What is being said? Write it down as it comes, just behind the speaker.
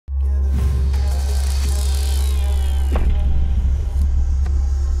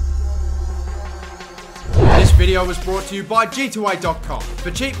video was brought to you by G2A.com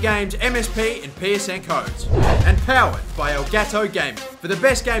for cheap games, MSP and PSN codes. And powered by Elgato Gaming. For the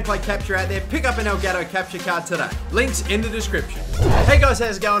best gameplay capture out there, pick up an Elgato capture card today. Links in the description. Hey guys,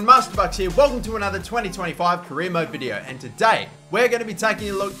 how's it going? MasterBucks here. Welcome to another 2025 career mode video. And today, we're going to be taking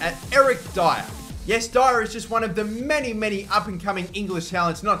a look at Eric Dier. Yes, Dier is just one of the many up-and-coming English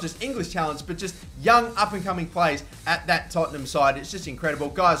talents, not just English talents, but just young up-and-coming players at that Tottenham side. It's just incredible.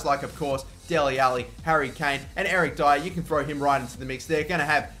 Guys like, of course, Dele Alli, Harry Kane, and Eric Dier, you can throw him right into the mix. They're going to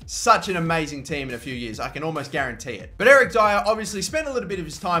have such an amazing team in a few years. I can almost guarantee it. But Eric Dier obviously spent a little bit of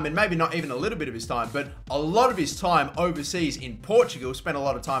his time, and maybe not even a little bit of his time, but a lot of his time overseas in Portugal, spent a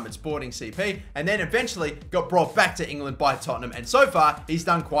lot of time at Sporting CP, and then eventually got brought back to England by Tottenham, and so far, he's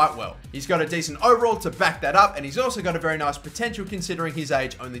done quite well. He's got a decent overall to back that up, and he's also got a very nice potential considering his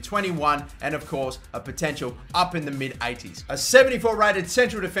age, only 21, and of course, a potential up in the mid-80s. A 74 rated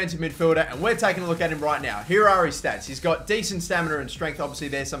central defensive midfielder, and we're taking a look at him right now. Here are his stats. He's got decent stamina and strength. Obviously,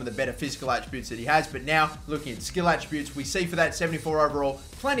 there's some of the better physical attributes that he has, but now looking at skill attributes, we see for that 74 overall,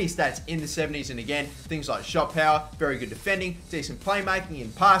 plenty of stats in the 70s, and again, things like shot power, very good defending, decent playmaking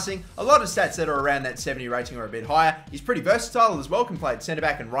and passing, a lot of stats that are around that 70 rating or a bit higher. He's pretty versatile as well, can play at centre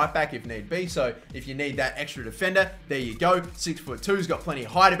back and right back if need be, so if you need that extra defender, there you go. 6'2", he's got plenty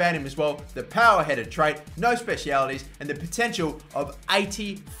of height about him as well, the power-headed trait, no specialities, and the potential of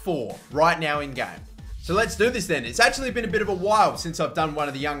 84 right now in game. So let's do this then. It's actually been a bit of a while since I've done one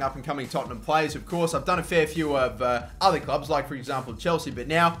of the young up-and-coming Tottenham players. Of course, I've done a fair few of other clubs, like for example Chelsea, but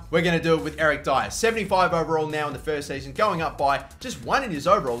now we're going to do it with Eric Dier. 75 overall now in the first season, going up by just 1 in his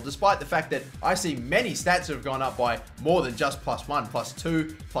overall, despite the fact that I see many stats that have gone up by more than just +1,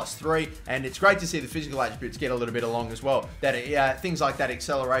 +2, +3, and it's great to see the physical attributes get a little bit along as well. That things like that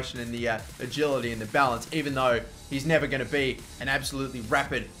acceleration and the agility and the balance, even though he's never going to be an absolutely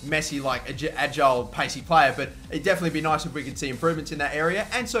rapid, Messi-like, agile, pacey player, but it'd definitely be nice if we could see improvements in that area,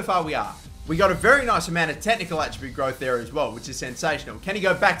 and so far we are. We got a very nice amount of technical attribute growth there as well, which is sensational. Can he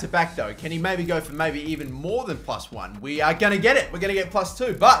go back-to-back though? Can he maybe go for maybe even more than +1? We are going to get it. We're going to get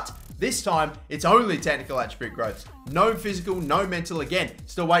 +2, but this time, it's only technical attribute growth. No physical, no mental. Again,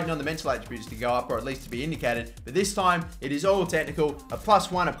 still waiting on the mental attributes to go up, or at least to be indicated. But this time, it is all technical. A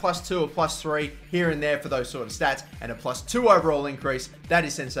 +1, a +2, a +3, here and there for those sort of stats. And a +2 overall increase. That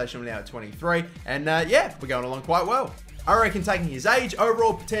is sensational now at 23. And yeah, we're going along quite well. I reckon taking his age,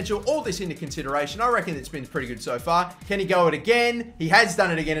 overall potential, all this into consideration, I reckon it's been pretty good so far. Can he go it again? He has done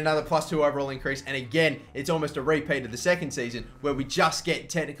it again, another +2 overall increase, and again, it's almost a repeat of the second season where we just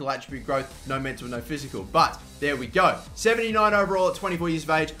get technical attribute growth, no mental, no physical. But there we go. 79 overall at 24 years of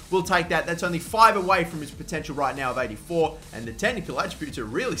age. We'll take that. That's only 5 away from his potential right now of 84, and the technical attributes are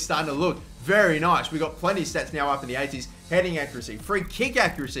really starting to look very nice. We got plenty of stats now up in the 80s. Heading accuracy, free kick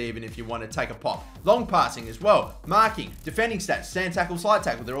accuracy even if you want to take a pop. Long passing as well. Marking, defending stats, stand tackle, slide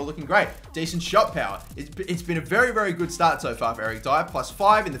tackle. They're all looking great. Decent shot power. It's been a very good start so far for Eric Dier.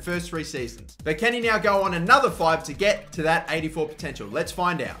 +5 in the first 3 seasons. But can he now go on another 5 to get to that 84 potential? Let's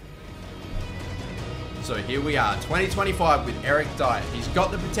find out. So here we are, 2025 with Eric Dier. He's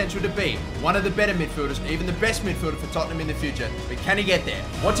got the potential to be one of the better midfielders, even the best midfielder for Tottenham in the future. But can he get there?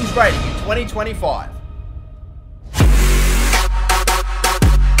 What's his rating in 2025?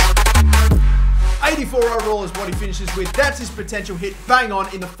 84 overall is what he finishes with. That's his potential hit bang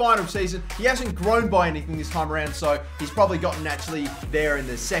on in the final season. He hasn't grown by anything this time around, so he's probably gotten actually there in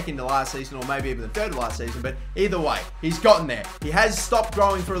the second to last season, or maybe even the third to last season, but either way, he's gotten there. He has stopped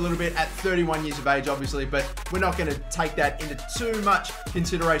growing for a little bit at 31 years of age, obviously, but we're not going to take that into too much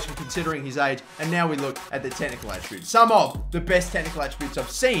consideration considering his age, and now we look at the technical attributes. Some of the best technical attributes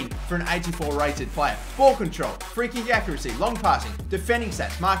I've seen for an 84 rated player. Ball control, free kick accuracy, long passing, defending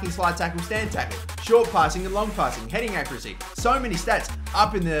stats, marking, slide tackle, stand tackle, short passing and long passing, heading accuracy. So many stats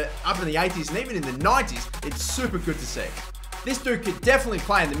up in the 80s and even in the 90s. It's super good to see. This dude could definitely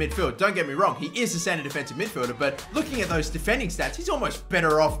play in the midfield, don't get me wrong, he is a centre defensive midfielder, but looking at those defending stats, he's almost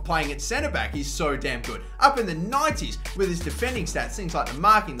better off playing at centre back. He's so damn good. Up in the 90s with his defending stats, things like the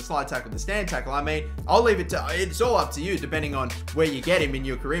marking, the slide tackle, the stand tackle, I mean, I'll leave it to, it's all up to you depending on where you get him in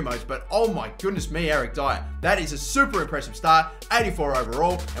your career modes, but oh my goodness me, Eric Dier, that is a super impressive start, 84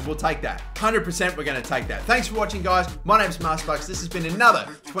 overall, and we'll take that. 100% we're going to take that. Thanks for watching, guys. My name's MasterBucks. This has been another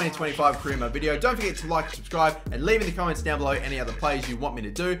 2025 career mode video. Don't forget to like, subscribe, and leave in the comments down below any other plays you want me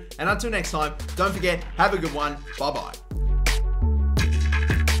to do. And until next time, don't forget, have a good one. Bye-bye.